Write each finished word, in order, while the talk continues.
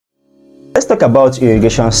talk about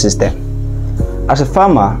irrigation system. As a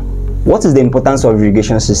farmer, what is the importance of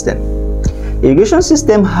irrigation system? Irrigation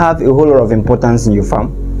system have a whole lot of importance in your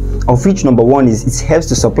farm, of which number one is it helps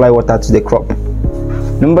to supply water to the crop.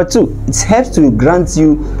 Number two, it helps to grant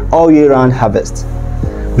you all year round harvest.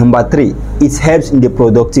 Number three, it helps in the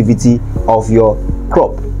productivity of your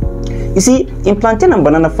crop. You see, in plantain and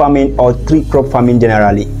banana farming or tree crop farming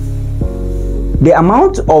generally, the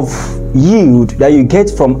amount of yield that you get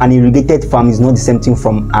from an irrigated farm is not the same thing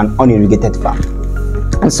from an unirrigated farm.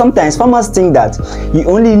 And sometimes farmers think that you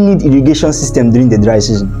only need irrigation system during the dry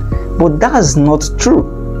season, but that's not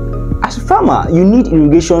true. As a farmer, you need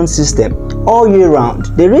irrigation system all year round.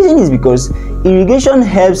 The reason is because irrigation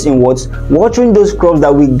helps in what? Watering those crops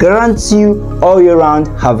that will grant you all year round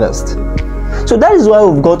harvest. So that is why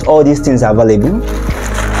we've got all these things available.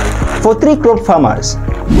 For tree crop farmers,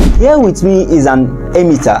 here with me is an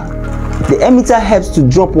emitter. The emitter helps to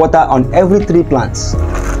drop water on every tree plants.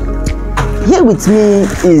 Here with me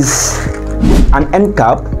is an end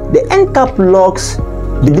cap. The end cap locks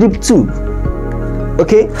the drip tube.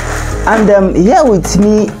 Okay, and here with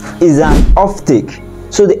me is an off-take.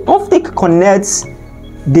 So the off-take connects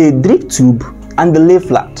the drip tube and the lay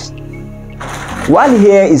flat. While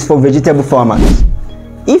here is for vegetable farmers.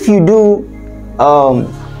 If you do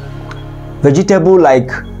vegetable like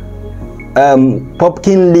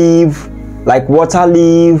pumpkin leaf, like water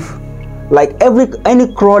leaf, like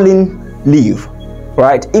any crawling leaf,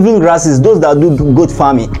 right? Even grasses, those that do goat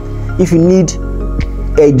farming, if you need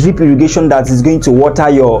a drip irrigation that is going to water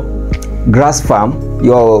your grass farm,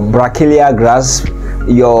 your brachialia grass,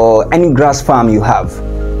 your any grass farm you have,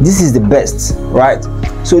 this is the best, right?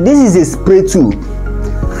 So this is a spray tube.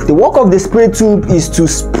 The work of the spray tube is to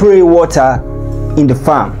spray water in the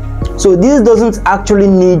farm. So this doesn't actually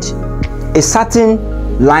need a certain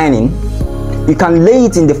lining. You can lay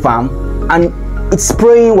it in the farm and it's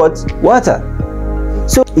spraying what? Water.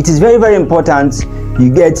 So it is very, very important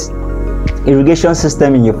you get irrigation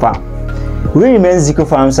system in your farm. We remain Zico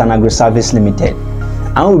Farms and Agro Service Limited,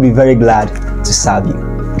 and we'll be very glad to serve you.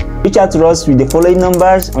 Reach out to us with the following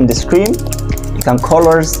numbers on the screen. You can call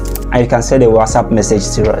us and you can send a WhatsApp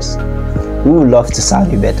message to us. We would love to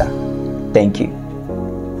serve you better. Thank you.